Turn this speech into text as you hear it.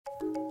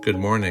Good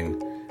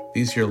morning.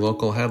 These are your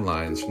local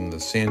headlines from the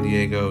San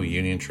Diego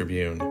Union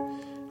Tribune.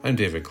 I'm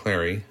David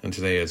Clary, and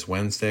today is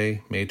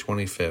Wednesday, May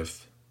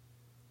 25th.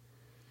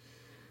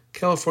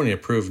 California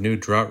approved new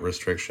drought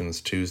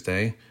restrictions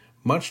Tuesday,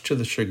 much to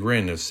the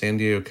chagrin of San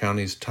Diego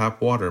County's top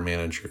water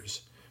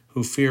managers,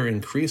 who fear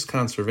increased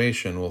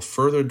conservation will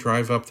further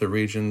drive up the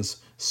region's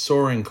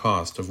soaring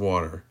cost of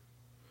water.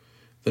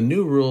 The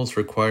new rules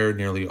required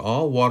nearly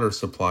all water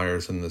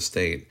suppliers in the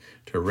state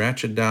to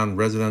ratchet down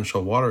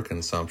residential water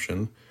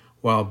consumption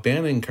while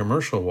banning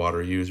commercial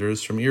water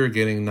users from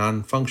irrigating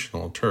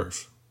non-functional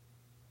turf.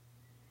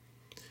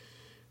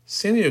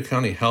 San Diego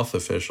County health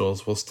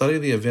officials will study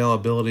the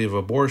availability of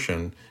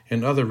abortion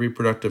and other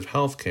reproductive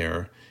health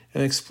care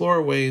and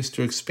explore ways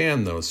to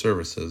expand those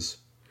services.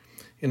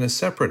 In a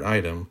separate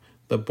item,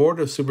 the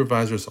Board of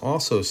Supervisors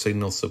also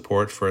signaled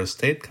support for a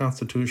state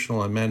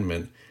constitutional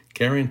amendment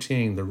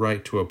guaranteeing the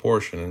right to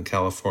abortion in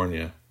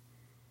California.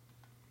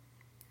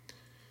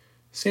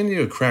 San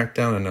Diego cracked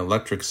down on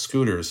electric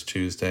scooters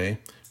Tuesday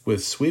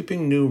with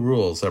sweeping new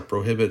rules that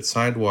prohibit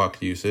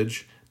sidewalk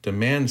usage,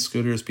 demand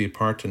scooters be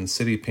parked in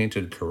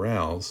city-painted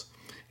corrals,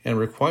 and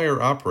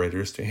require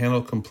operators to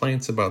handle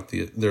complaints about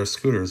their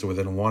scooters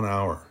within 1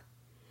 hour.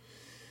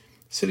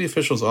 City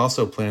officials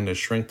also plan to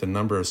shrink the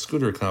number of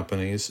scooter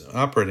companies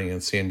operating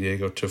in San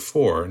Diego to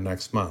 4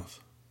 next month.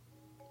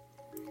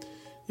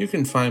 You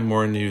can find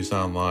more news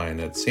online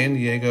at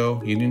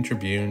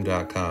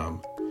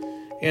SanDiegoUnionTribune.com.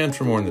 And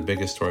for more on the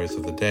biggest stories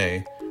of the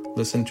day,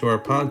 listen to our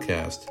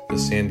podcast, The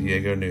San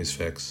Diego News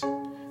Fix.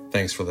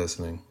 Thanks for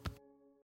listening.